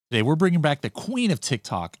Today, we're bringing back the queen of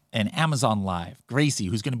TikTok and Amazon Live, Gracey,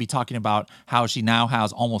 who's going to be talking about how she now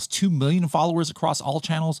has almost 2 million followers across all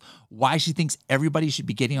channels, why she thinks everybody should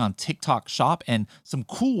be getting on TikTok Shop, and some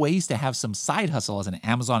cool ways to have some side hustle as an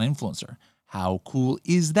Amazon influencer. How cool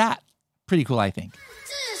is that? Pretty cool, I think.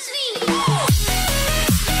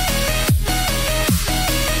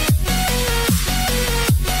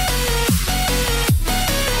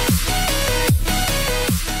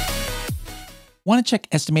 Want to check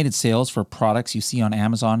estimated sales for products you see on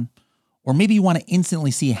Amazon? Or maybe you want to instantly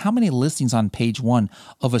see how many listings on page 1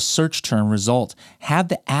 of a search term result have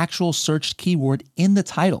the actual searched keyword in the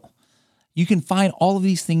title. You can find all of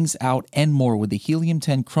these things out and more with the Helium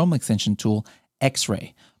 10 Chrome extension tool,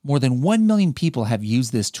 X-Ray. More than 1 million people have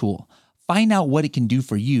used this tool. Find out what it can do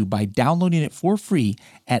for you by downloading it for free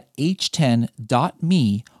at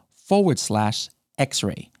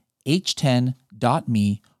h10.me/X-Ray.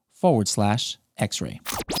 h10.me/X-Ray.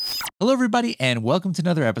 Hello, everybody, and welcome to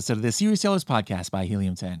another episode of the Serious Sellers Podcast by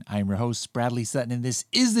Helium 10. I am your host, Bradley Sutton, and this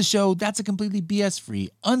is the show that's a completely BS-free,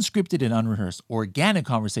 unscripted, and unrehearsed organic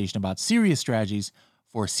conversation about serious strategies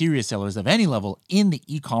for serious sellers of any level in the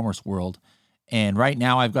e-commerce world. And right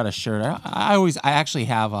now, I've got a shirt. I actually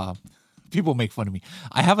have people make fun of me.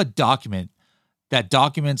 I have a document that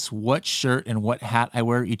documents what shirt and what hat I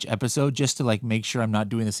wear each episode, just to make sure I'm not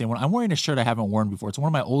doing the same one. I'm wearing a shirt I haven't worn before. It's one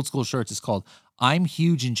of my old school shirts. It's called I'm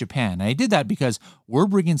Huge in Japan. And I did that because we're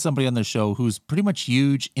bringing somebody on the show who's pretty much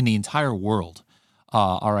huge in the entire world.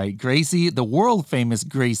 All right, Gracey, the world famous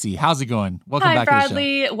Gracey. How's it going? Welcome back Bradley. to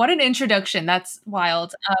the show. What an introduction. That's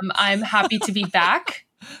wild. I'm happy to be back.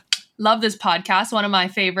 Love this podcast. One of my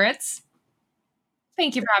favorites.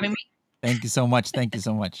 Thank you for having me. Thank you so much.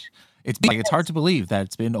 It's hard to believe that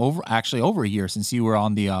it's been over a year since you were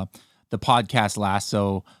on the podcast last.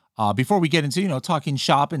 So before we get into talking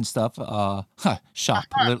shop and stuff, shop.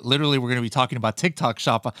 Literally, we're going to be talking about TikTok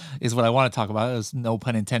Shop is what I want to talk about. There's no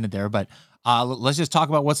pun intended there, but let's just talk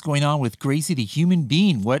about what's going on with Gracey, the human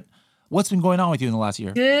being. What's been going on with you in the last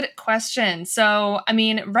year? Good question. So,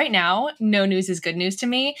 right now, no news is good news to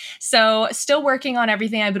me. So still working on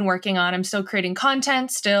everything I've been working on. I'm still creating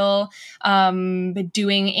content, still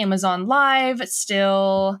doing Amazon Live,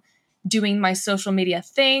 still doing my social media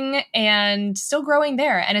thing, and still growing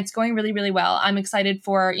there. And it's going really, really well. I'm excited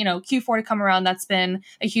for, Q4 to come around. That's been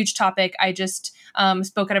a huge topic. I just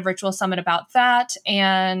spoke at a virtual summit about that.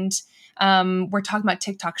 And we're talking about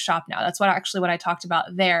TikTok Shop now. That's what I talked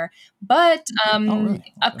about there. But Really?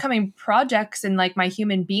 Okay. Upcoming projects in my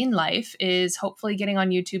human being life is hopefully getting on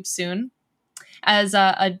YouTube soon as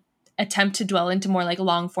a attempt to dwell into more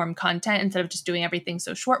long form content instead of just doing everything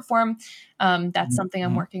so short form. That's something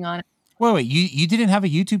I'm working on. Wait, you didn't have a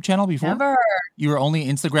YouTube channel before? Never. You were only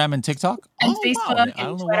Instagram and TikTok? And Facebook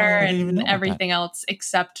and Twitter and everything else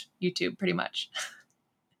except YouTube, pretty much.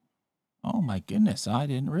 Oh my goodness, I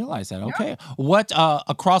didn't realize that. Okay. What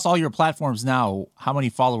across all your platforms now, how many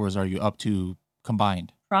followers are you up to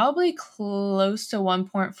combined? Probably close to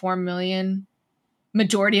 1.4 million.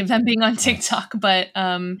 Majority of them being on TikTok, but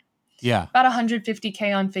about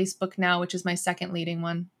 150K on Facebook now, which is my second leading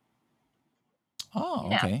one.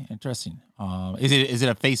 Oh, okay. Interesting. Is it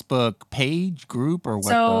a Facebook page group or what?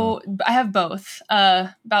 So I have both.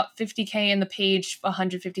 About 50K in the page,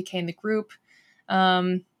 150K in the group.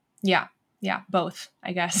 Yeah, both,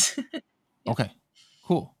 I guess. Yeah. Okay,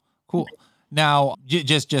 cool. Now,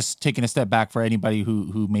 just taking a step back for anybody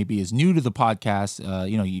who maybe is new to the podcast,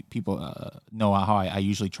 people know how I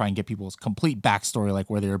usually try and get people's complete backstory, like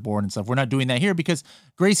where they were born and stuff. We're not doing that here because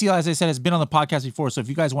Gracey, as I said, has been on the podcast before. So if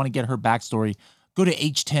you guys want to get her backstory, go to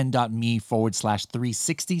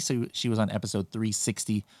h10.me/360. So she was on episode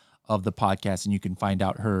 360 of the podcast, and you can find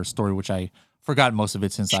out her story, which I forgot most of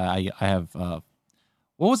it since I have.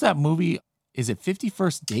 What was that movie? Is it 50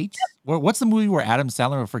 First Dates? What's the movie where Adam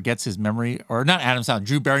Sandler forgets his memory? Or not Adam Sandler,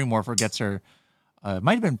 Drew Barrymore forgets her. It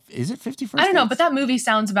might have been, is it 50 First Dates? I don't know, but that movie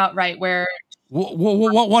sounds about right where...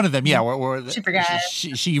 One of them, yeah. Where she forgets.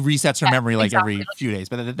 She resets her memory every few days.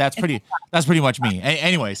 But that's pretty much me.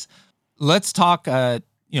 Anyways, let's talk,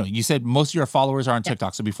 you said most of your followers are on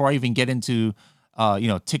TikTok. So before I even get into,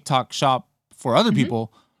 TikTok Shop for other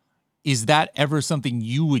people, is that ever something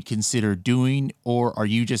you would consider doing, or are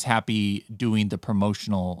you just happy doing the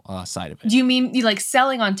promotional side of it? Do you mean you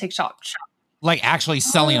selling on TikTok Shop? Like actually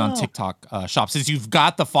selling on TikTok Shop, since you've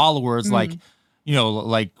got the followers, would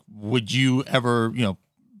you ever,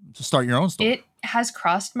 start your own store? It has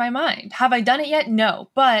crossed my mind. Have I done it yet? No,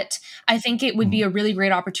 but I think it would be a really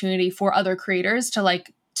great opportunity for other creators to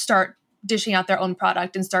start dishing out their own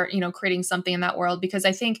product and start, creating something in that world. Because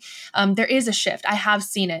I think there is a shift. I have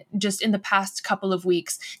seen it just in the past couple of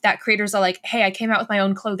weeks that creators are like, hey, I came out with my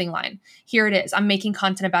own clothing line. Here it is. I'm making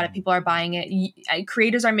content about it. People are buying it.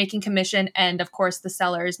 Creators are making commission. And of course, the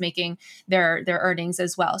seller is making their earnings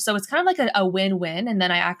as well. So it's kind of like a win-win. And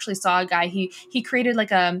then I actually saw a guy, he created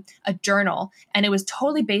like a journal, and it was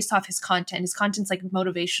totally based off his content. His content's like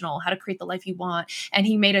motivational, how to create the life you want. And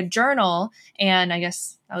he made a journal, and I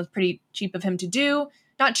guess that was pretty cheap of him to do.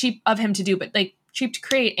 Not cheap of him to do, but like cheap to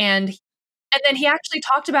create. And then he actually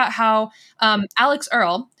talked about how Alex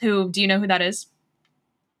Earl, do you know who that is?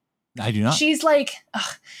 I do not. She's like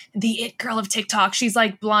the it girl of TikTok. She's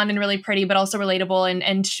like blonde and really pretty, but also relatable.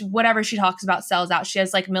 And whatever she talks about sells out. She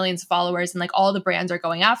has like millions of followers, and like all the brands are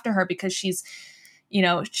going after her because she's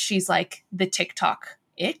like the TikTok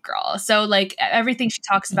it girl. So like everything she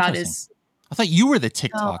talks about is. I thought you were the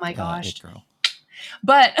TikTok oh my gosh. it girl.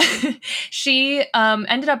 But she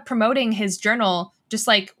ended up promoting his journal just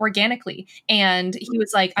like organically. And he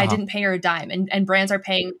was like, I didn't pay her a dime. And brands are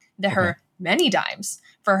paying her many dimes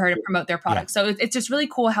for her to promote their products. So it's just really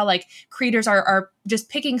cool how like creators are just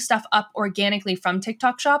picking stuff up organically from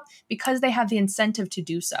TikTok Shop because they have the incentive to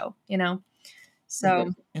do so,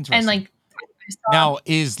 So, and like. Now,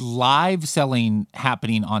 is live selling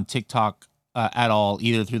happening on TikTok at all,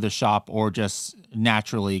 either through the shop or just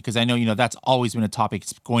naturally? Because I know, that's always been a topic.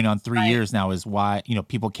 It's going on 3 years now, is why,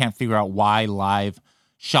 people can't figure out why live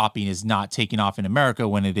shopping is not taking off in America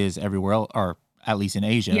when it is everywhere else, or at least in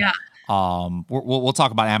Asia. Yeah. We'll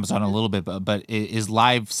talk about Amazon in a little bit, but is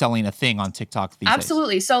live selling a thing on TikTok these days?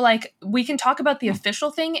 Absolutely. So like we can talk about the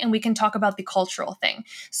official thing and we can talk about the cultural thing.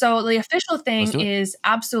 So the official thing is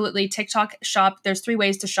absolutely TikTok Shop. There's 3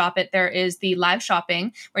 ways to shop it. There is the live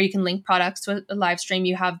shopping where you can link products to a live stream.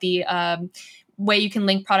 You have the way you can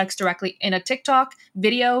link products directly in a TikTok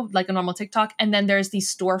video, like a normal TikTok. And then there's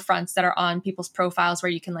these storefronts that are on people's profiles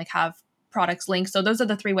where you can like have products linked. So those are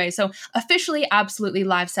the 3 ways. So officially, absolutely,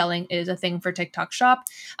 live selling is a thing for TikTok Shop.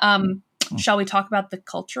 Shall we talk about the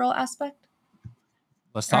cultural aspect?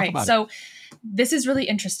 Let's talk about it. So this is really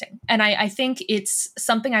interesting. And I think it's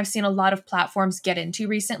something I've seen a lot of platforms get into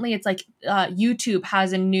recently. It's like YouTube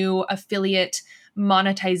has a new affiliate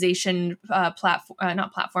monetization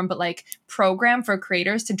but like program for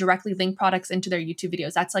creators to directly link products into their YouTube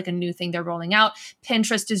videos. That's like a new thing they're rolling out.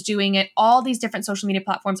 Pinterest is doing it. All these different social media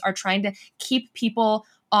platforms are trying to keep people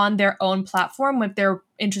on their own platform if they're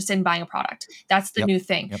interested in buying a product. That's the new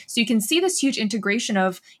thing. So you can see this huge integration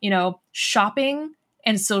of, shopping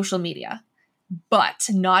and social media. But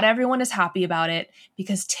not everyone is happy about it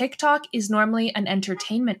because TikTok is normally an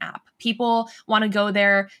entertainment app. People want to go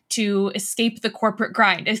there to escape the corporate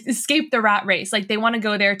grind, escape the rat race. Like they want to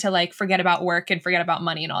go there to like forget about work and forget about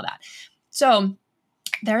money and all that. So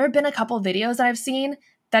there have been a couple of videos that I've seen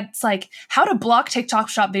that's like how to block TikTok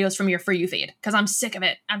Shop videos from your For You feed because I'm sick of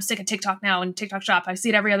it. I'm sick of TikTok now and TikTok Shop. I see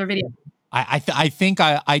it every other video. I think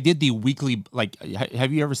I did the weekly, like,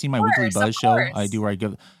 have you ever seen my weekly buzz show? I do where I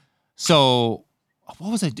give. So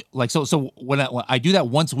what was I like? So when I do that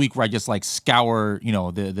once a week, where I just like scour,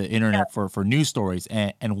 the internet for news stories,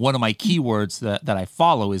 and one of my keywords that I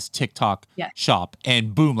follow is TikTok Shop,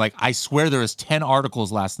 and boom, like I swear there was 10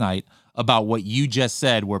 articles last night about what you just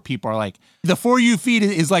said, where people are like, the For You feed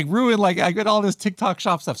is like ruined. Like I get all this TikTok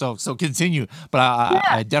Shop stuff. So continue, but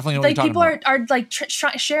I definitely know what you're talking about. People are like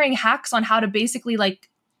sharing hacks on how to basically like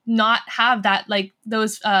not have that, like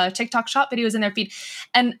those TikTok Shop videos in their feed.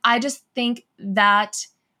 And I just think that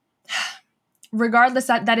regardless,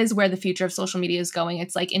 that is where the future of social media is going.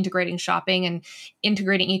 It's like integrating shopping and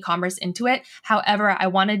integrating e-commerce into it. However, I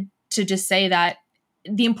wanted to just say that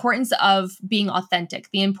the importance of being authentic,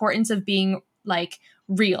 the importance of being like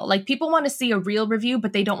real, like people want to see a real review,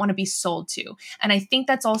 but they don't want to be sold to. And I think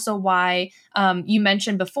that's also why you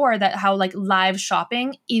mentioned before that how like live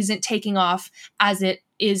shopping isn't taking off as it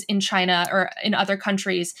is in China or in other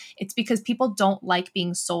countries. It's because people don't like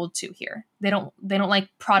being sold to here. They don't like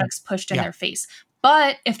products pushed in their face.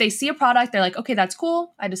 But if they see a product, they're like, okay, that's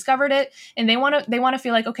cool. I discovered it. And they want to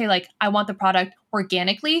feel like, okay, like I want the product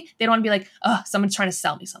organically. They don't want to be like, oh, someone's trying to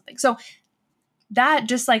sell me something. So that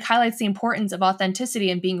just like highlights the importance of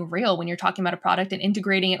authenticity and being real when you're talking about a product and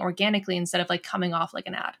integrating it organically instead of like coming off like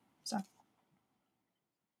an ad. So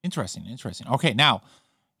interesting. Okay. Now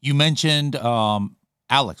you mentioned,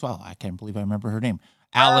 Alex. Wow. I can't believe I remember her name.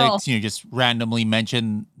 Alex, just randomly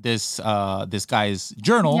mentioned this guy's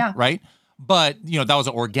journal, right? But, that was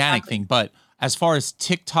an organic thing. But as far as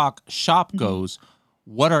TikTok Shop goes,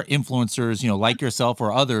 what are influencers, like yourself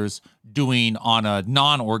or others doing on a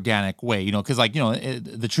non-organic way, because like,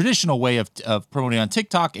 the traditional way of promoting on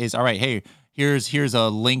TikTok is, all right, hey, here's a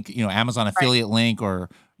link, Amazon affiliate link, or,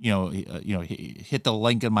 hit the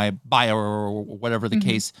link in my bio or whatever the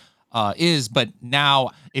case is. But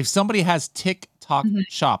now if somebody has TikTok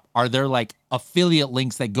shop, are there like affiliate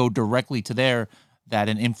links that go directly to there that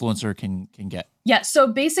an influencer can get? Yeah. So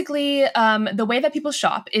basically, the way that people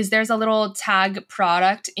shop is there's a little tag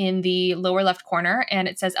product in the lower left corner, and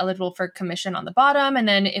it says eligible for commission on the bottom. And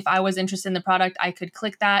then if I was interested in the product, I could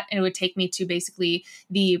click that, and it would take me to basically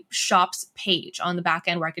the shop's page on the back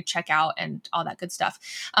end where I could check out and all that good stuff.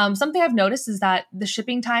 Something I've noticed is that the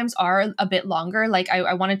shipping times are a bit longer. Like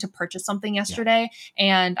I wanted to purchase something yesterday,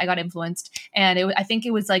 and I got influenced, and I think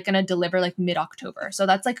it was like going to deliver like mid-October. So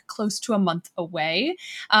that's like close to a month away.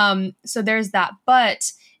 So there's that.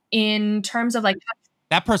 But in terms of like,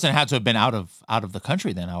 that person had to have been out of the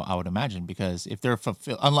country then, I would imagine, because if they're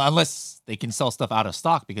unless they can sell stuff out of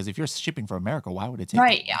stock, because if you're shipping for America, why would it take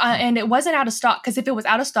right? And it wasn't out of stock, because if it was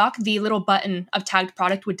out of stock, the little button of tagged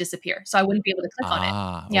product would disappear, so I wouldn't be able to click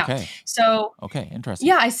on it. Yeah. Okay. So okay, interesting.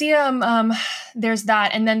 yeah, I see. There's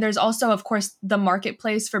that, and then there's also, of course, the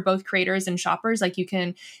marketplace for both creators and shoppers. Like you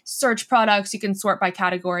can search products, you can sort by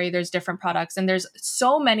category. There's different products, and there's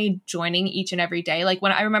so many joining each and every day. Like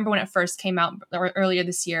I remember when it first came out earlier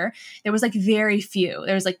this year, there was like very few.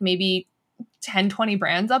 There was like maybe 10, 20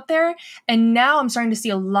 brands up there. And now I'm starting to see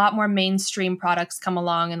a lot more mainstream products come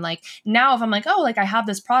along. And like now if I'm like, oh, like I have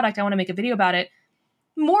this product, I want to make a video about it,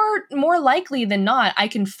 more likely than not, I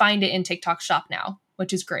can find it in TikTok shop now,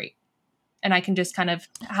 which is great. And I can just kind of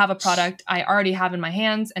have a product I already have in my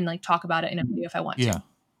hands and like talk about it in a video if I want to.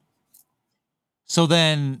 So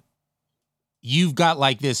then you've got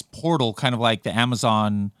like this portal, kind of like the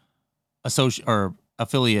Amazon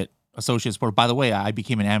affiliate associates portal. By the way, I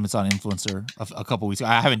became an Amazon influencer a couple weeks ago.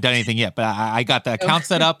 I haven't done anything yet, but I got the account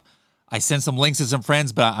set up. I sent some links to some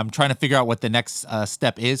friends, but I'm trying to figure out what the next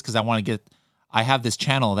step is, because I have this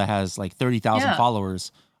channel that has like 30,000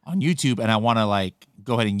 followers on YouTube, and I want to like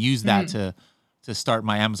go ahead and use that to start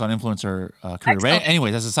my Amazon influencer career. But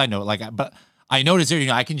anyways, as a side note, but I noticed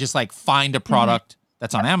here, I can just like find a product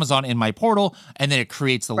that's on Amazon in my portal, and then it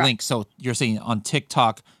creates the link. So you're saying on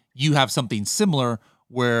TikTok, you have something similar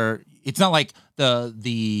where it's not like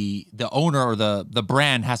the owner or the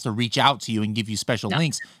brand has to reach out to you and give you special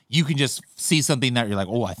links. You can just see something that you're like,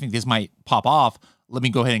 oh, I think this might pop off. Let me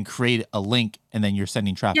go ahead and create a link, and then you're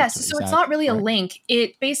sending traffic. Yes, so it's not really a link.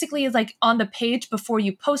 It basically is like on the page before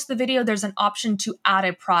you post the video, there's an option to add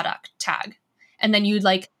a product tag. And then you'd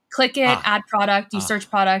like click it, add product, you search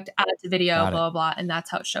product, add it to video, blah, blah, blah. And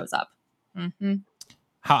that's how it shows up.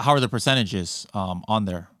 How are the percentages on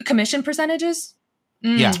there? Commission percentages?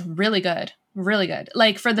 Really good. Really good.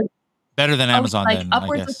 Like for the better than Amazon, like then,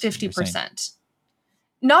 upwards of 50%.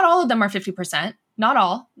 Not all of them are 50%. Not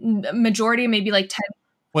all. Majority, maybe like 10.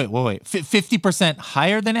 Wait. 50%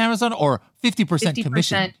 higher than Amazon, or 50%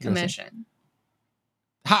 commission? 50% commission.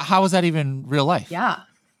 How is that even real life? Yeah.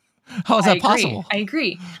 How is that possible? I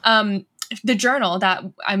agree. The journal that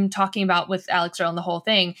I'm talking about with Alex Earl and the whole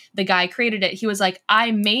thing, the guy created it. He was like,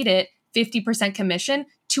 I made it 50% commission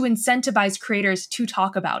to incentivize creators to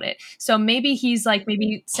talk about it. So maybe he's like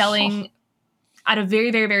selling at a very,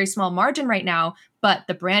 very, very small margin right now, but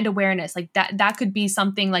the brand awareness, like that could be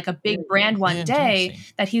something like a big brand one day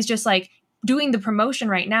that he's just like doing the promotion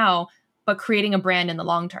right now, but creating a brand in the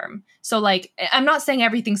long term. So like, I'm not saying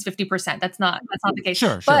everything's 50%. That's not the case.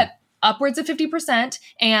 Sure. But upwards of 50%.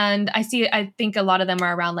 And I think a lot of them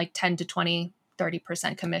are around like 10 to 20,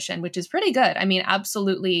 30% commission, which is pretty good. I mean,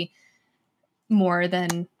 absolutely more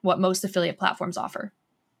than what most affiliate platforms offer.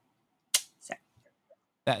 So.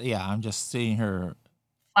 I'm just seeing her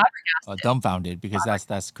dumbfounded, because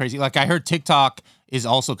that's crazy. Like I heard TikTok is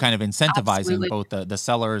also kind of incentivizing both the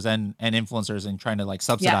sellers and influencers, and trying to like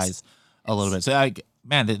subsidize a little bit. So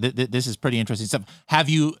this is pretty interesting stuff. Have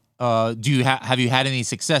you have you had any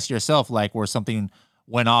success yourself, like where something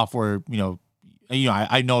went off where,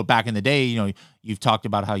 I know back in the day, you've talked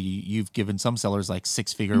about how you've given some sellers like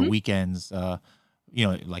 6-figure weekends,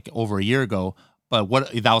 like over a year ago, but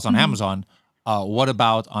that was on Amazon. What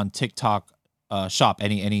about on TikTok shop?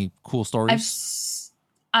 Any cool stories?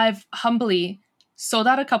 I've humbly sold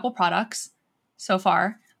out a couple products so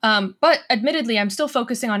far. But admittedly, I'm still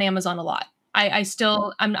focusing on Amazon a lot. I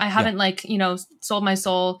haven't sold my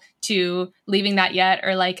soul to leaving that yet,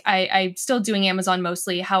 or like I'm still doing Amazon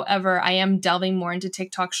mostly. However, I am delving more into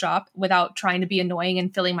TikTok shop without trying to be annoying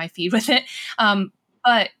and filling my feed with it.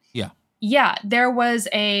 But Yeah, there was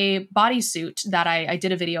a bodysuit that I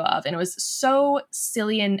did a video of, and it was so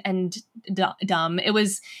silly and dumb. It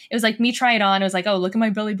was like me try it on. It was like, oh, look at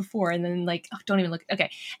my belly before, and then like, oh, don't even look.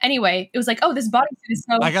 Okay. Anyway, it was like, oh, this bodysuit is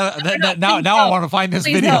so. I got No, no, now. please Now I don't. want to find this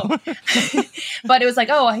Please video. don't. But it was like,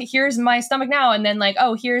 oh, here's my stomach now, and then like,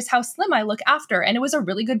 oh, here's how slim I look after, and it was a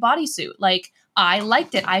really good bodysuit. Like I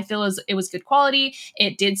liked it. I feel it was good quality.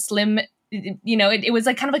 It did slim. It was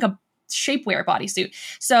like kind of like a shapewear bodysuit.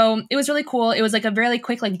 So it was really cool. It was like a really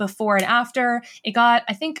quick like before and after. It got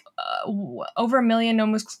I think over 1 million,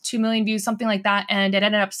 almost 2 million views, something like that, and it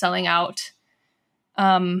ended up selling out.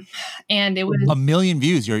 And it was 1 million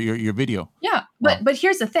views. Your video. yeah, Wow. but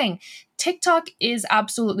here's the thing. TikTok is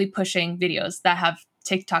absolutely pushing videos that have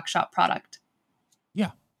TikTok Shop product.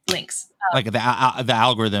 Yeah. Links. Like the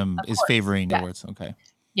algorithm is course, favoring yeah. towards. Okay.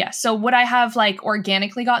 Yeah. So would I have like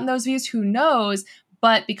organically gotten those views? Who knows?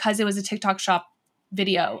 But because it was a TikTok Shop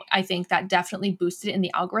video, I think that definitely boosted it in the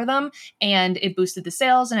algorithm, and it boosted the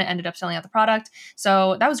sales, and it ended up selling out the product.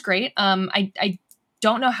 So that was great. I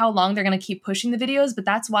don't know how long they're going to keep pushing the videos, but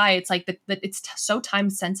that's why it's like it's so time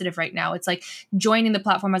sensitive right now. It's like joining the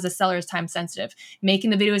platform as a seller is time sensitive. Making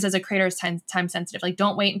the videos as a creator is time sensitive. Like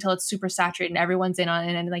don't wait until it's super saturated and everyone's in on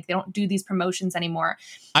it, and like they don't do these promotions anymore.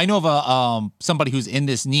 I know of a somebody who's in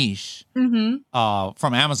this niche from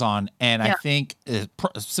Amazon, and I think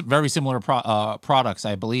very similar products,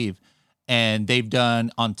 I believe, and they've done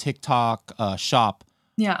on TikTok Shop.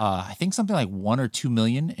 Yeah, I think something like 1 or 2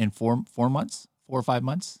 million in 4 months, 4 or 5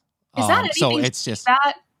 months. is that anything? So it's just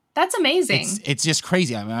that's amazing. It's just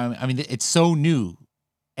crazy. I mean, it's so new,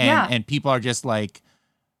 and people are just like,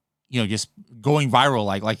 just going viral.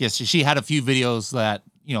 Like yes, she had a few videos that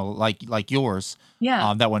like yours,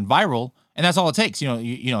 that went viral, and that's all it takes.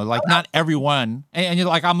 Like not everyone, and you're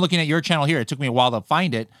like, I'm looking at your channel here. It took me a while to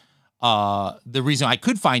find it. The reason I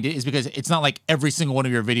could find it is because it's not like every single one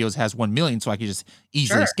of your videos has 1 million, so I could just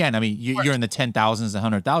easily scan. I mean, you're in the 10,000s,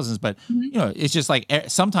 100,000s, but it's just like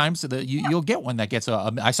sometimes you'll get one that gets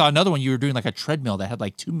I saw another one you were doing like a treadmill that had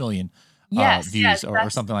like 2 million views or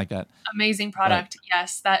something like that. Amazing product. Right.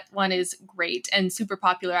 Yes, that one is great and super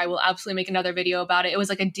popular. I will absolutely make another video about it. It was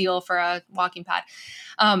like a deal for a walking pad.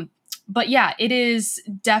 But yeah, it is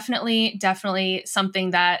definitely something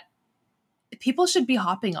that people should be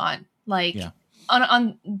hopping on. Like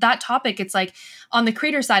on that topic, it's like on the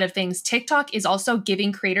creator side of things, TikTok is also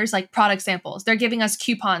giving creators like product samples. They're giving us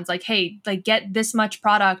coupons like, hey, like get this much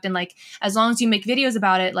product. And like, as long as you make videos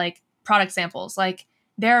about it, like product samples, like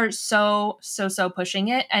they're so pushing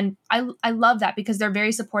it. And I love that because they're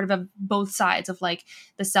very supportive of both sides of like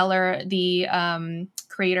the seller, the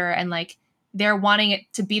creator, and like they're wanting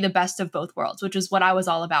it to be the best of both worlds, which is what I was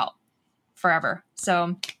all about forever.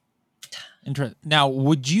 So now,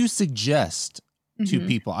 would you suggest to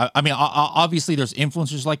people, I mean, obviously there's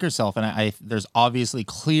influencers like yourself, and there's obviously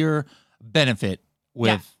clear benefit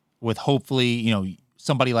with hopefully,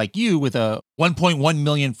 somebody like you with a 1.1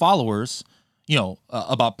 million followers,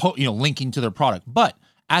 about linking to their product. But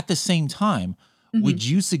at the same time, would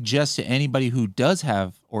you suggest to anybody who does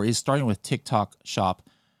have or is starting with TikTok Shop,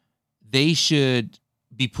 they should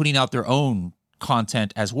be putting out their own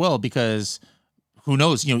content as well? Because who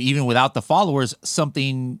knows, even without the followers,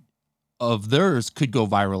 something of theirs could go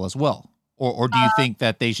viral as well. Or do you think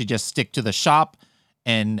that they should just stick to the shop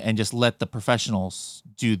and just let the professionals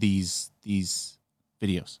do these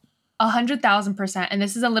videos? 100,000%. And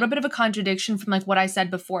this is a little bit of a contradiction from like what I said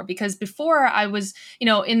before, because before I was,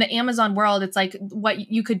 in the Amazon world, it's like what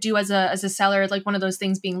you could do as a seller, like one of those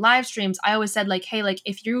things being live streams. I always said like, hey, like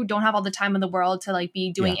if you don't have all the time in the world to like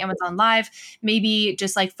be doing Amazon Live, maybe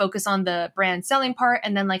just like focus on the brand selling part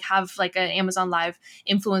and then like have like an Amazon Live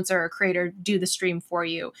influencer or creator do the stream for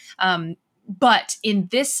you. But in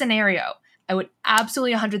this scenario, I would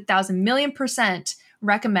absolutely 100,000 million %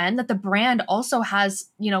 recommend that the brand also has,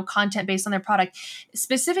 content based on their product.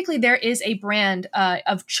 Specifically, there is a brand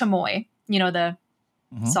of chamoy, the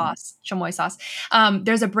sauce, chamoy sauce.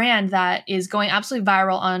 There's a brand that is going absolutely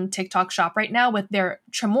viral on TikTok Shop right now with their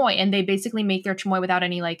chamoy, and they basically make their chamoy without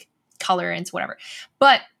any like colorants, whatever.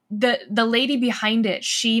 But the lady behind it,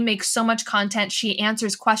 she makes so much content. She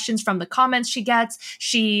answers questions from the comments she gets.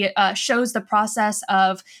 She shows the process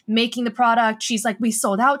of making the product. She's like, we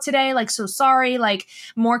sold out today. Like, so sorry. Like,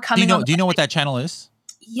 more coming. Do you know what that channel is?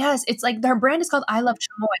 Yes, it's like their brand is called I Love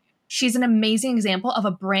Chamoy. She's an amazing example of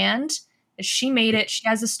a brand. She made it. She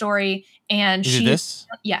has a story, and is it this?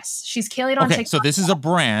 Yes, she's killing it on TikTok. So this is a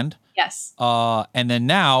brand. Yes. And then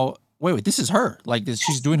now, wait, this is her. Like this,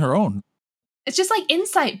 she's doing her own. It's just like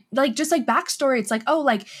insight, like just like backstory. It's like, oh,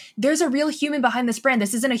 like there's a real human behind this brand.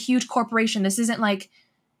 This isn't a huge corporation. This isn't like,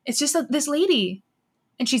 It's just this lady,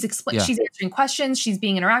 and she's she's answering questions, she's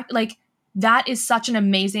being interactive. Like, that is such an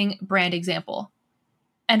amazing brand example,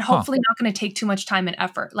 and hopefully not going to take too much time and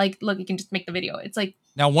effort. Like, look, you can just make the video. It's like,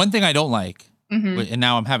 now one thing I don't like, mhm. and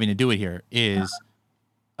now I'm having to do it here, is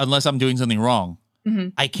unless I'm doing something wrong,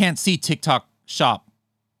 I can't see TikTok Shop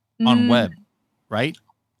on web, right?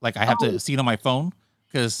 Like, I have to see it on my phone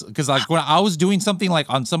because like when I was doing something like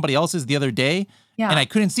on somebody else's the other day, and I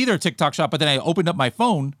couldn't see their TikTok Shop, but then I opened up my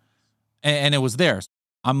phone and it was there.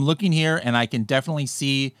 I'm looking here and I can definitely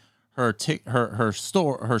see her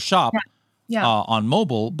store, her shop on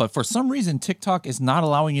mobile, but for some reason TikTok is not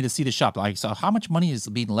allowing you to see the shop. Like, so how much money is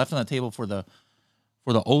being left on the table for the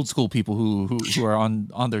old school people who are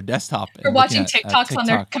on their desktop or watching TikToks on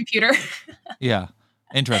their computer? Yeah.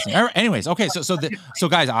 Interesting. Anyways, okay, so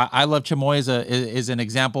guys, I love Chamoy is an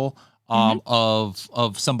example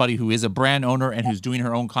of somebody who is a brand owner and who's doing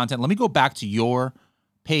her own content. Let me go back to your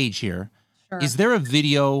page here. Sure. Is there a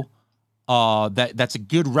video that's a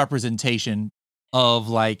good representation of,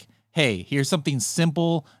 like, hey, here's something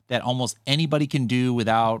simple that almost anybody can do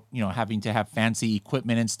without, having to have fancy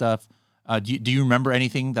equipment and stuff? Do you remember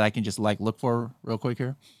anything that I can just like look for real quick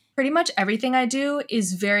here? Pretty much everything I do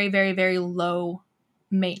is very, very, very low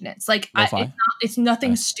maintenance. Like, it's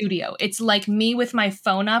nothing studio. It's like me with my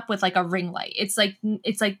phone up with like a ring light. It's like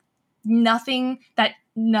nothing that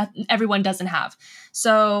everyone doesn't have.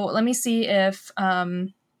 So let me see if there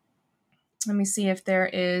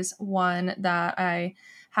is one that I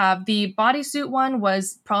have. The bodysuit one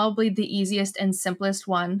was probably the easiest and simplest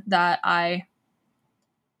one that I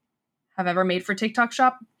have ever made for TikTok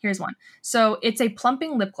Shop. Here's one. So it's a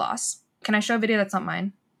plumping lip gloss. Can I show a video that's not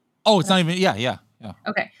mine? Oh, it's not even. Yeah.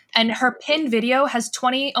 Okay. And her pinned video has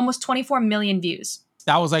almost 24 million views.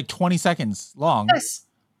 That was like 20 seconds long. Yes.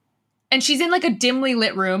 And she's in like a dimly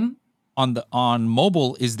lit room. On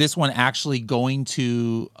mobile, is this one actually going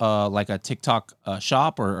to like a TikTok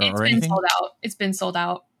shop or anything? It's been sold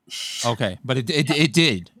out. Okay, but it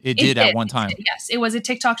did at one time. Yes, it was a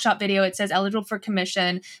TikTok Shop video. It says eligible for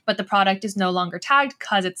commission, but the product is no longer tagged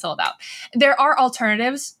because it's sold out. There are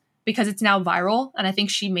alternatives because it's now viral, and I think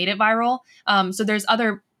she made it viral. So there's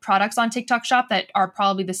other products on TikTok Shop that are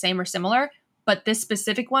probably the same or similar, but this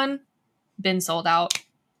specific one, been sold out.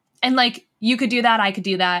 And like, you could do that, I could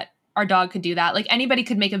do that, our dog could do that. Like, anybody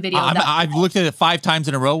could make a video. I've looked at it 5 times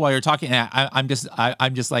in a row while you're talking, and I'm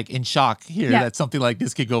just like in shock here that something like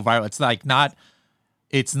this could go viral. It's like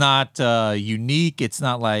it's not unique. It's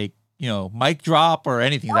not like, mic drop or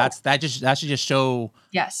anything. No. That should just show.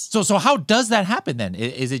 Yes. So how does that happen then?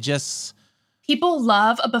 Is it just people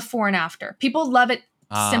love a before and after? People love it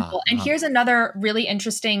simple. And here's another really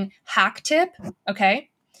interesting hack tip. Okay.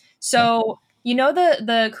 So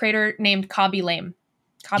the creator named Cobby Lame.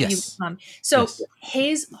 Yes.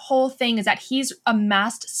 His whole thing is that he's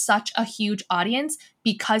amassed such a huge audience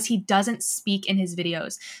because he doesn't speak in his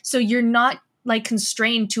videos. So you're not like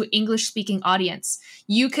constrained to English speaking audience.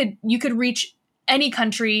 You could reach any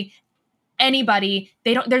country, anybody.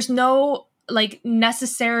 There's no like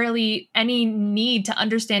necessarily any need to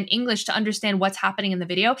understand English to understand what's happening in the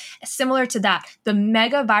video. Similar to that, the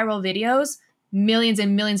mega viral videos, millions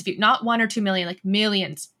and millions of views, not 1 or 2 million, like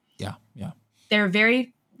millions. Yeah. They're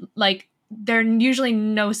very like, they're usually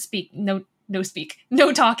no talking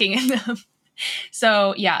in them.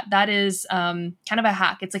 So yeah, that is kind of a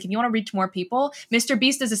hack. It's like, if you want to reach more people, Mr.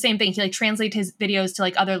 Beast does the same thing. He like translates his videos to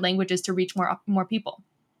like other languages to reach more people.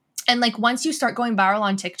 And like, once you start going viral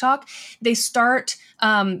on TikTok, they start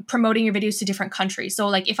promoting your videos to different countries. So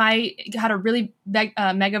like, if I had a really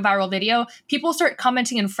mega viral video, people start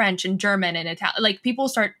commenting in French and German and Italian. Like, people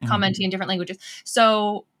start commenting in different languages.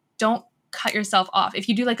 So don't cut yourself off. If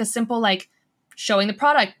you do like a simple, like showing the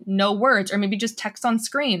product, no words, or maybe just text on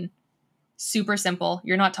screen, super simple.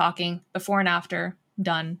 You're not talking, before and after,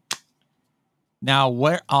 done. Now,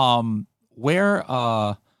 where can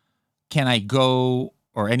I go,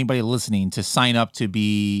 or anybody listening, to sign up to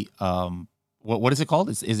be what is it called?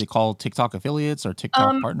 Is it called TikTok affiliates or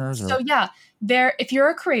TikTok partners? Or? So yeah, if you're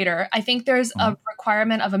a creator, I think there's a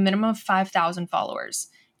requirement of a minimum of 5,000 followers.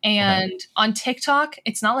 And on TikTok,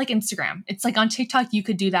 it's not like Instagram. It's like on TikTok, you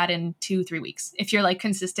could do that in 2-3 weeks. If you're like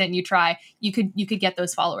consistent and you try, you could get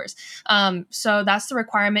those followers. So that's the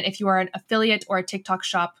requirement if you are an affiliate or a TikTok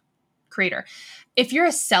Shop creator. If you're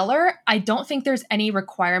a seller, I don't think there's any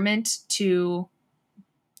requirement to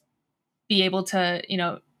be able to,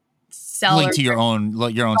 sell link to your own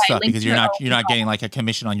stuff, because you're not getting like a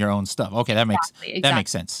commission on your own stuff. Okay, that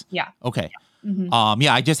makes sense. Yeah. Okay.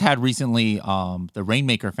 I just had recently the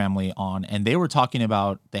Rainmaker family on, and they were talking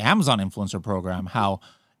about the Amazon influencer program, how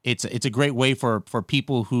it's a great way for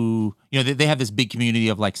people who, they have this big community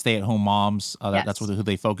of like stay-at-home moms. That's Yes. who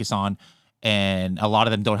they focus on. And a lot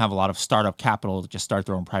of them don't have a lot of startup capital to just start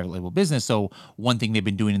their own private label business. So one thing they've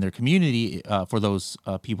been doing in their community for those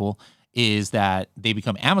people is that they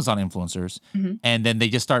become Amazon influencers, Mhm. and then they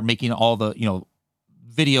just start making all the,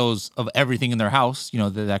 videos of everything in their house,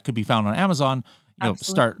 that could be found on Amazon, start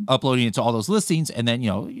Absolutely. uploading it to all those listings. And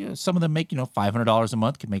then, some of them make, $500 a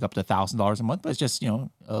month, can make up to $1,000 a month, but it's just,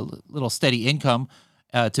 little steady income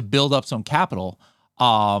to build up some capital.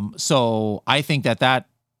 So I think that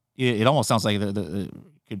it almost sounds like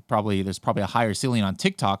there's probably a higher ceiling on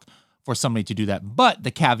TikTok for somebody to do that. But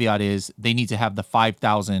the caveat is they need to have the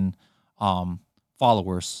 5,000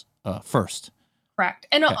 followers first. Correct.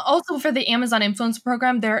 And Okay. also for the Amazon influencer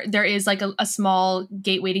program, there is like a small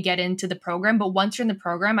gateway to get into the program. But once you're in the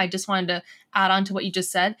program, I just wanted to add on to what you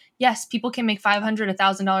just said. Yes, people can make $500,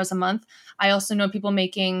 $1,000 a month. I also know people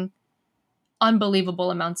making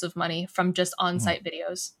unbelievable amounts of money from just Mhm. on-site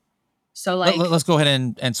videos. So like, Let's go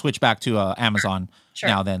ahead and switch back to Amazon sure.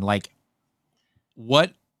 now then. Like,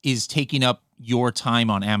 what is taking up your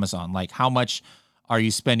time on Amazon? Like, how much are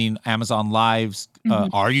you spending Amazon Lives?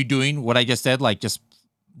 Mhm. Are you doing what I just said, like just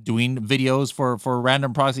doing videos for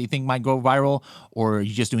random products that you think might go viral, or are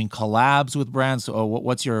you just doing collabs with brands? So,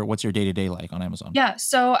 what's your day-to-day like on Amazon? Yeah,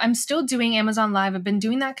 so I'm still doing Amazon Live. I've been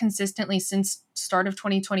doing that consistently since start of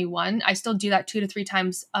 2021. I still do that 2 to 3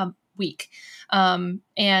 times a week. And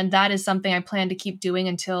that is something I plan to keep doing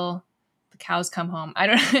until the cows come home. I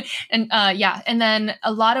don't and yeah, and then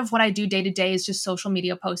a lot of what I do day to day is just social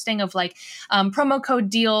media posting of like promo code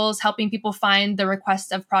deals, helping people find the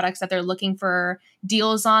requests of products that they're looking for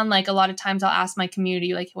deals on. Like a lot of times I'll ask my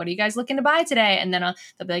community, like, what are you guys looking to buy today? And then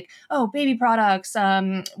they'll be like, oh, baby products,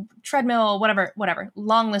 treadmill, whatever,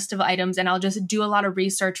 long list of items. And I'll just do a lot of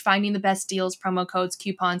research, finding the best deals, promo codes,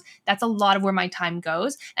 coupons. That's a lot of where my time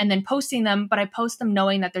goes. And then posting them, but I post them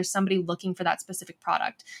knowing that there's somebody looking for that specific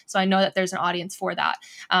product. So I know that there's an audience for that.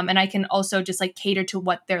 And I can also just like cater to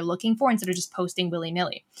what they're looking for instead of just posting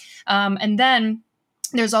willy-nilly. And then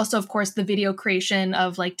there's also, of course, the video creation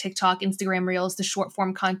of like TikTok, Instagram Reels, the short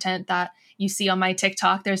form content that you see on my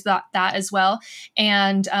TikTok. There's that as well.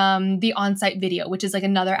 And the on-site video, which is like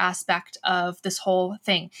another aspect of this whole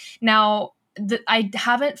thing. Now, I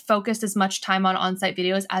haven't focused as much time on on-site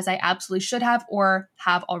videos as I absolutely should have or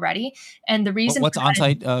have already. And the reason What's for that is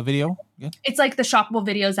on-site video? Again? it's like the shoppable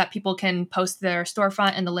videos that people can post their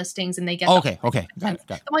storefront and the listings and they get Oh, the okay, got content. it,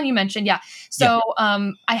 got it. The one you mentioned, yeah. Yeah, So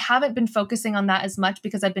I haven't been focusing on that as much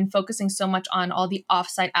because I've been focusing so much on all the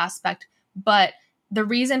offsite aspect. But the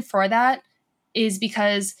reason for that is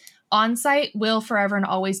because on-site will forever and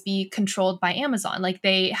always be controlled by Amazon. Like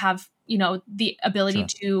they have, the ability sure.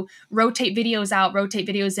 to rotate videos out, rotate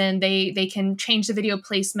videos in. They can change the video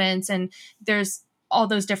placements, and there's all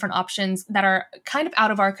those different options that are kind of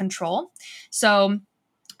out of our control. So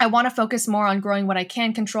I want to focus more on growing what I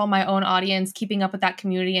can control, my own audience, keeping up with that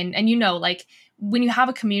community. And like when you have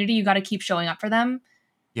a community, you got to keep showing up for them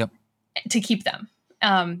Yep. to keep them.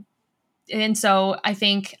 And so I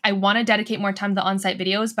think I want to dedicate more time to the on-site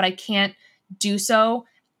videos, but I can't do so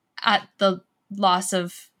at the loss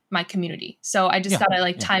of my community. So I just Yeah. gotta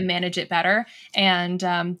like Yeah. time manage it better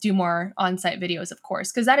and do more on-site videos, of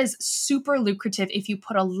course, because that is super lucrative if you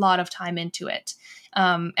put a lot of time into it.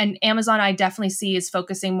 And Amazon, I definitely see is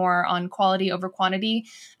focusing more on quality over quantity,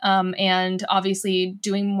 and obviously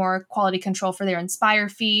doing more quality control for their Inspire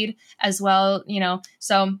feed as well.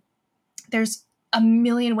 So there's a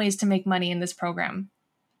million ways to make money in this program.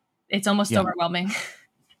 It's almost Yeah. overwhelming.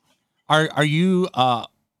 Are you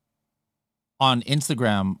on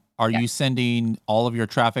Instagram? Are Yeah. you sending all of your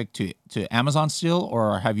traffic to Amazon still,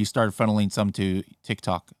 or have you started funneling some to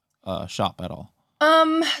TikTok Shop at all?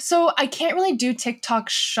 So I can't really do TikTok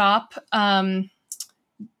Shop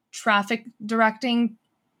traffic directing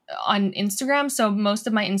on Instagram. So most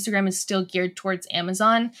of my Instagram is still geared towards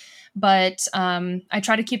Amazon, but I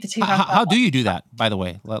try to keep the TikTok Shop. How do you do that, by the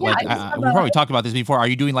way? Yeah, Like, I just have we a probably talked about this before. Are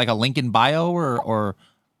you doing like a link in bio or?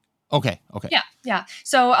 Okay. yeah.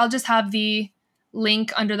 So I'll just have the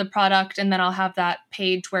link under the product, and then I'll have that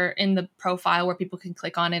page where in the profile where people can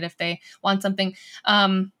click on it if they want something.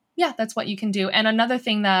 Yeah, that's what you can do. And another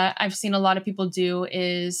thing that I've seen a lot of people do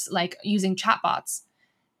is like using chatbots.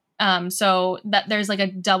 So that there's like a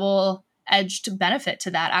double edged benefit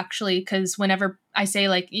to that actually, because whenever I say,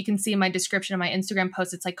 like, you can see in my description of my Instagram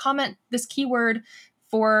post, it's like comment this keyword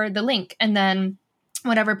for the link, and then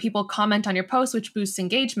whenever people comment on your post, which boosts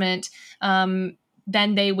engagement,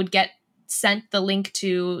 then they would get sent the link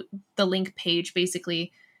to the link page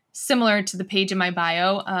basically similar to the page in my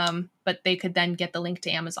bio, but they could then get the link to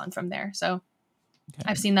Amazon from there. So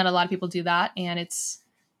I've seen that a lot of people do that, and it's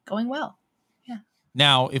going well. Yeah.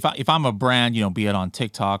 Now, if I'm a brand, be it on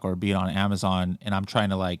TikTok or be it on Amazon, and I'm trying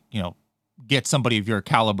to get somebody of your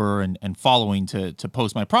caliber and following to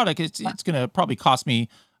post my product, it's going to probably cost me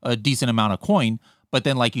a decent amount of coin. But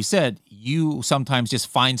then, like you said, you sometimes just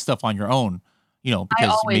find stuff on your own, because I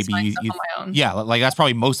always maybe find stuff on my own. Yeah, like that's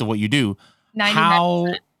probably most of what you do.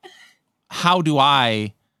 99%. How do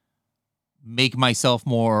I make myself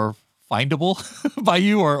more findable by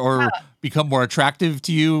you or become more attractive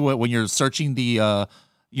to you when you're searching the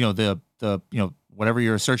whatever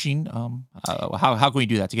you're searching? How can we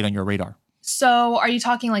do that to get on your radar? So are you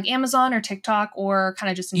talking like Amazon or TikTok or kind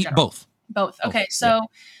of just in general? Both. Okay. So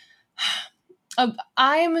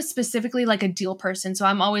I'm specifically like a deal person. So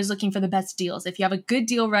I'm always looking for the best deals. If you have a good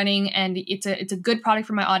deal running and it's a good product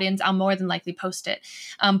for my audience, I'll more than likely post it.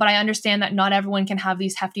 But I understand that not everyone can have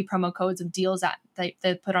these hefty promo codes of deals that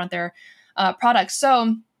they put on their products.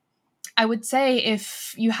 So I would say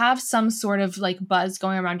if you have some sort of like buzz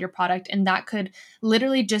going around your product, and that could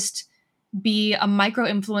literally just be a micro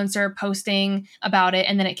influencer posting about it,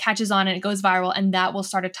 and then it catches on and it goes viral, and that will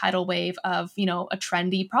start a tidal wave of, a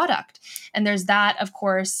trendy product. And there's that, of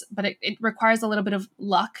course, but it requires a little bit of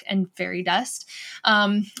luck and fairy dust.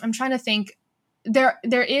 I'm trying to think. There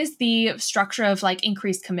is the structure of like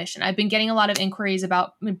increased commission. I've been getting a lot of inquiries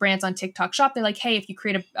about brands on TikTok Shop. They're like, hey, if you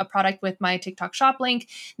create a product with my TikTok Shop link,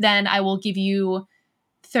 then I will give you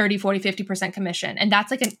 30, 40, 50% commission. And that's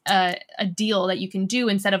like a deal that you can do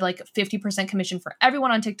instead of like 50% commission for everyone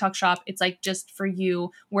on TikTok Shop. It's like just for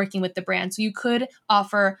you working with the brand. So you could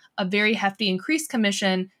offer a very hefty increased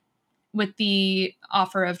commission with the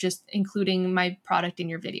offer of just including my product in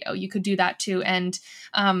your video. You could do that too. And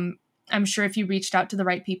I'm sure if you reached out to the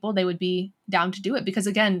right people, they would be down to do it because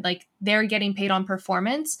again, like they're getting paid on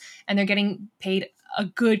performance and they're getting paid a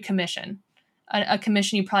good commission, a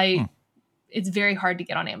commission you probably, it's very hard to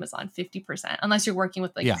get on Amazon, 50%, unless you're working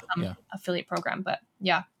with some affiliate program. But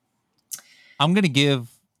yeah. I'm going to give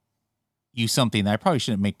you something that I probably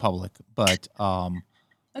shouldn't make public, but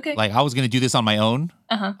okay. Like I was going to do this on my own.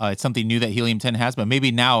 It's something new that Helium 10 has, but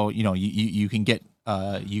maybe now, you can get,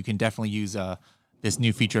 you can definitely use this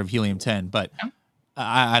new feature of Helium 10, but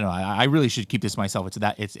I don't know. I really should keep this myself.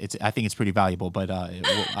 I think it's pretty valuable, but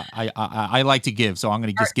I like to give, so I'm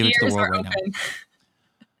going to just give it to the world right now.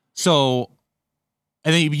 So,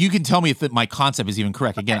 and then you can tell me if my concept is even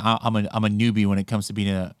correct. Again, I'm a newbie when it comes to being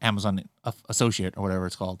an Amazon associate or whatever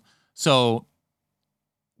it's called. So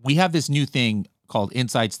we have this new thing called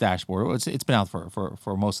Insights Dashboard. It's been out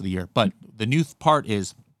for most of the year, but the new part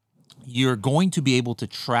is you're going to be able to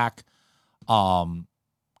track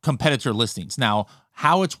competitor listings. Now,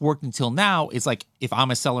 how it's worked until now is like if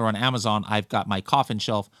I'm a seller on Amazon, I've got my coffin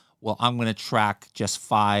shelf. Well, I'm going to track just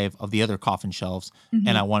 5 of the other coffin shelves.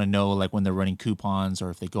 And I want to know like when they're running coupons or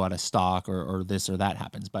if they go out of stock or this or that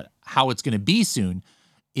happens. But how it's going to be soon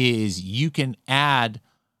is you can add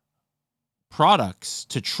products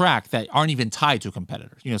to track that aren't even tied to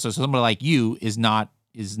competitors. So somebody like you is not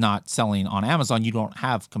selling on Amazon. You don't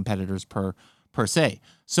have competitors per se.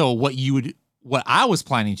 So what I was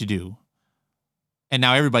planning to do, and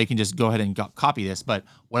now everybody can just go ahead and copy this, but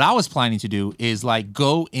what I was planning to do is like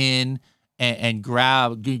go in and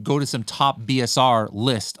go to some top BSR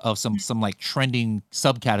list of some like trending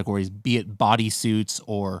subcategories, be it bodysuits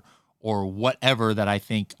or whatever that I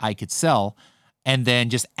think I could sell, and then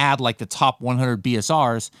just add like the top 100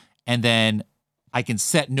 BSRs, and then I can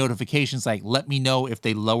set notifications like, let me know if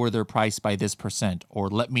they lower their price by this %, or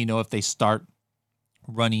let me know if they start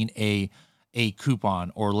running a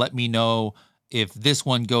coupon, or let me know if this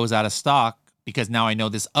one goes out of stock because now I know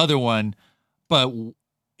this other one, but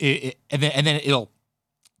and then it'll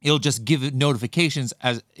just give it notifications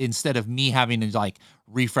as instead of me having to like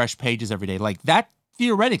refresh pages every day. Like that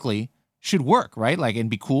theoretically should work, right? Like and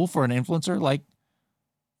be cool for an influencer like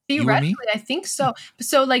theoretically, I think so.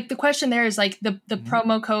 So like the question there is like the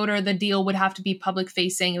promo code or the deal would have to be public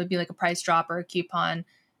facing. It would be like a price drop or a coupon.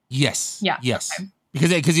 Yes. Yeah. Yes. Okay.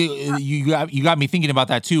 Because you got me thinking about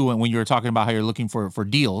that too when you were talking about how you're looking for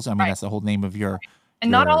deals. I mean, that's the whole name of your and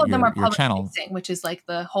not all of them are public channel facing, which is like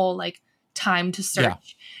the whole like time to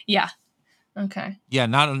search. Yeah. Okay. Yeah,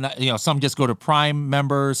 not some just go to Prime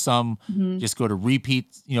members, some just go to repeat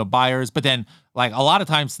buyers, but then like a lot of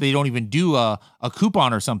times they don't even do a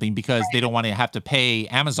coupon or something because they don't want to have to pay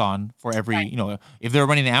Amazon for every if they're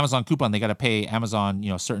running an Amazon coupon, they got to pay Amazon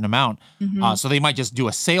a certain amount, so they might just do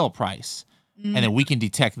a sale price. And then we can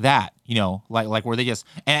detect that, like where they just,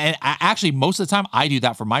 and actually most of the time I do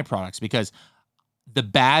that for my products because the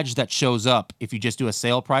badge that shows up if you just do a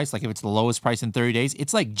sale price, like if it's the lowest price in 30 days,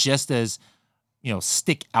 it's like just as,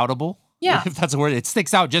 stick outable. Yeah. If that's a word, it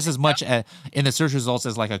sticks out just as much in the search results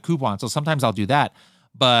as like a coupon. So sometimes I'll do that.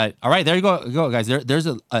 But all right, there you go guys. There's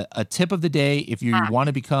a tip of the day if you want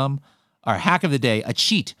to become, or hack of the day,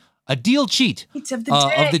 a deal cheat Of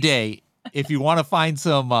of the day. If you want to find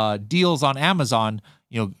some deals on Amazon,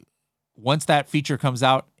 once that feature comes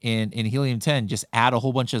out in Helium 10, just add a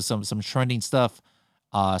whole bunch of some trending stuff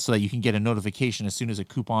so that you can get a notification as soon as a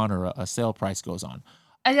coupon or a sale price goes on.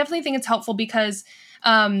 I definitely think it's helpful because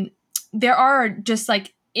there are just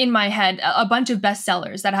like in my head a bunch of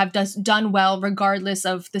bestsellers that have done well regardless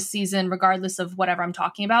of the season, regardless of whatever I'm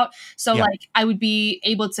talking about. So like I would be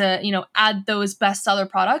able to, add those bestseller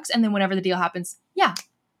products, and then whenever the deal happens,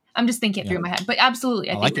 I'm just thinking it through in my head. But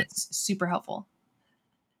absolutely, I think that's super helpful.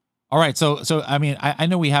 All right, so I mean, I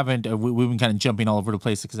know we haven't we've been kind of jumping all over the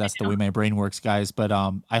place because that's the way my brain works, guys. But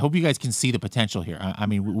I hope you guys can see the potential here. I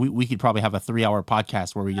mean, we could probably have a 3-hour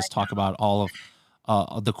podcast where we just talk about all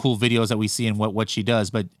of the cool videos that we see and what she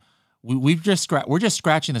does. But we're just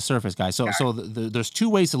scratching the surface, guys. So there's two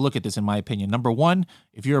ways to look at this, in my opinion. Number one,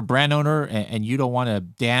 if you're a brand owner and you don't want to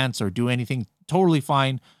dance or do anything, totally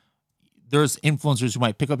fine. There's influencers who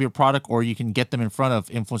might pick up your product, or you can get them in front of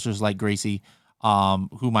influencers like Gracey,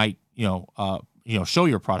 who might, show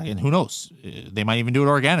your product, and who knows, they might even do it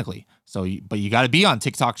organically. But you got to be on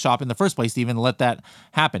TikTok Shop in the first place to even let that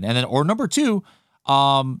happen. And then, or number two,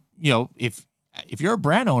 if you're a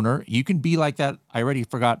brand owner, you can be like that. I already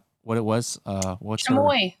forgot what it was. What's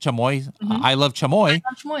Chamoy. Chamoy. Mm-hmm. I love Chamoy.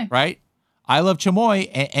 Right. I love Chamoy,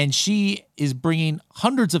 and she is bringing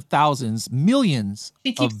hundreds of thousands, millions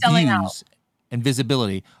of views and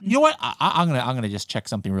visibility. You know what? I'm gonna just check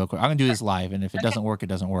something real quick. I'm gonna do this live, and if it doesn't work, it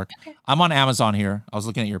doesn't work. Okay. I'm on Amazon here. I was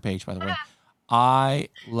looking at your page, by the way. I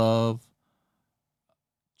love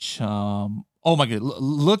Oh my god!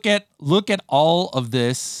 Look at all of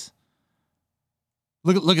this.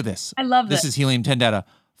 Look at this. I love this. This is Helium 10 data.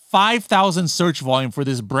 5,000 search volume for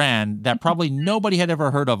this brand that probably nobody had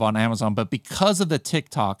ever heard of on Amazon, but because of the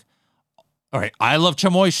TikTok, all right, I love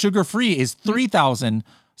Chamoy sugar free is 3,000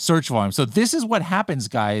 search volume. So this is what happens,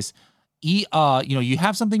 guys. You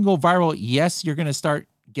have something go viral. Yes, you're gonna start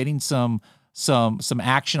getting some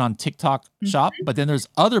action on TikTok Shop, but then there's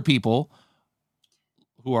other people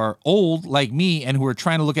who are old like me and who are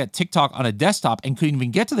trying to look at TikTok on a desktop and couldn't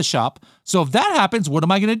even get to the shop. So if that happens, what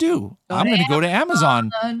am I going to do? I'm going to go to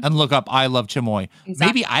Amazon and look up I love Chamoy.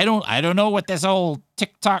 Exactly. Maybe I don't know what this old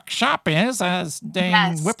TikTok Shop is.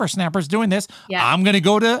 Dang whippersnappers doing this. Yeah. I'm going to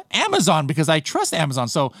go to Amazon because I trust Amazon.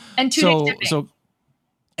 And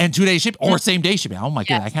 2-day shipping or same day shipping. Oh my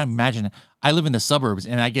God, I can't imagine it. I live in the suburbs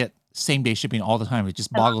and I get same day shipping all the time. It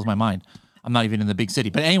just boggles my mind. I'm not even in the big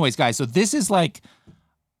city. But anyways, guys, so this is like,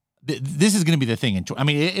 this is going to be the thing.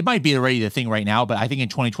 It might be already the thing right now, but I think in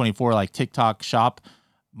 2024, like TikTok Shop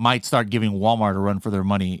might start giving Walmart a run for their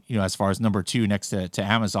money, as far as number 2 next to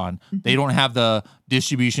Amazon. Mm-hmm. They don't have the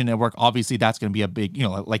distribution network. Obviously, that's going to be a big,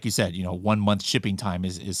 like you said, 1 month shipping time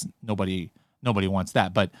is nobody wants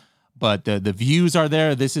that. But the views are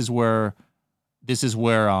there. This is where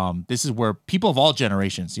people of all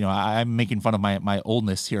generations, I'm making fun of my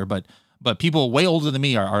oldness here, but people way older than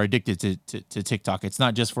me are addicted to TikTok. It's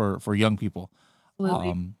not just for young people.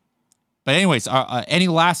 Absolutely. But anyways, any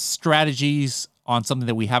last strategies on something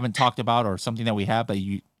that we haven't talked about, or something that we have that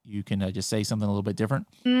you can just say something a little bit different?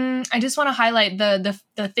 I just want to highlight the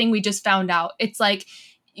thing we just found out. It's like,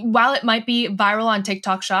 while it might be viral on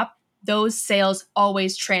TikTok Shop, those sales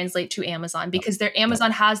always translate to Amazon because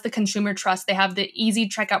Amazon has the consumer trust. They have the easy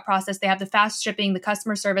checkout process. They have the fast shipping, the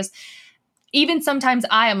customer service. Even sometimes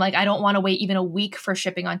I don't want to wait even a week for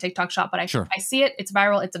shipping on TikTok Shop, but I see it, it's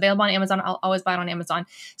viral, it's available on Amazon. I'll always buy it on Amazon.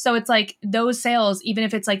 So it's like those sales, even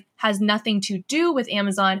if it's like has nothing to do with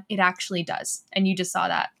Amazon, it actually does. And you just saw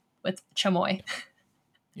that with Chamoy.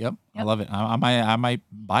 Yep. I love it. I might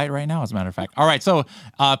buy it right now, as a matter of fact. All right. So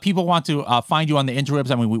people want to find you on the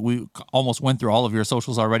interwebs. I mean, we almost went through all of your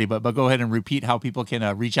socials already, but go ahead and repeat how people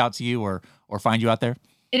can reach out to you or find you out there.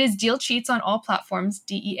 It is Deal Cheats on all platforms,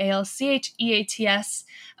 DEALCHEATS.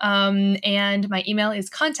 And my email is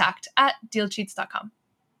contact@dealcheats.com.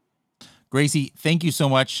 Gracey, thank you so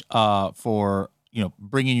much for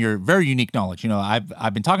bringing your very unique knowledge.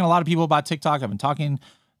 I've been talking to a lot of people about TikTok. I've been talking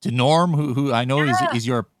to Norm, who I know is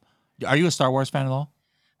your. Are you a Star Wars fan at all?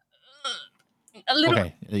 A little.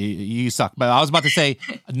 Okay, you suck. But I was about to say,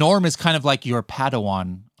 Norm is kind of like your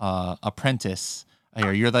Padawan apprentice.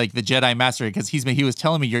 You're like the Jedi Master, because he was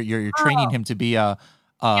telling me you're training him to be a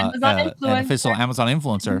Amazon an official influencer. Amazon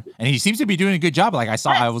influencer, and he seems to be doing a good job. Like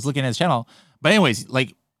I was looking at his channel. But anyways,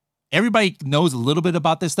 like everybody knows a little bit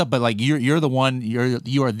about this stuff, but like you're the one,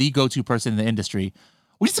 you are the go-to person in the industry,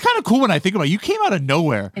 which is kind of cool when I think about it. You came out of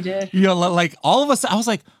nowhere. I did. You know, like all of us, I was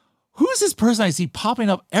like, who is this person I see popping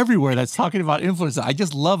up everywhere that's talking about influencers? I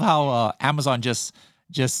just love how Amazon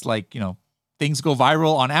just like, you know, things go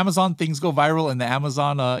viral on Amazon, things go viral in the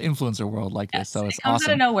Amazon influencer world like this. So it's it comes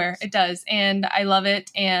awesome. out of nowhere. It does. And I love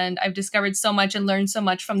it. And I've discovered so much and learned so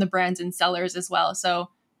much from the brands and sellers as well. So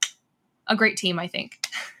a great team, I think.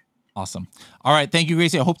 Awesome. All right. Thank you,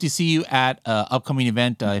 Gracey. I hope to see you at an upcoming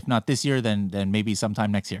event. If not this year, then maybe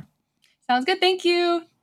sometime next year. Sounds good. Thank you.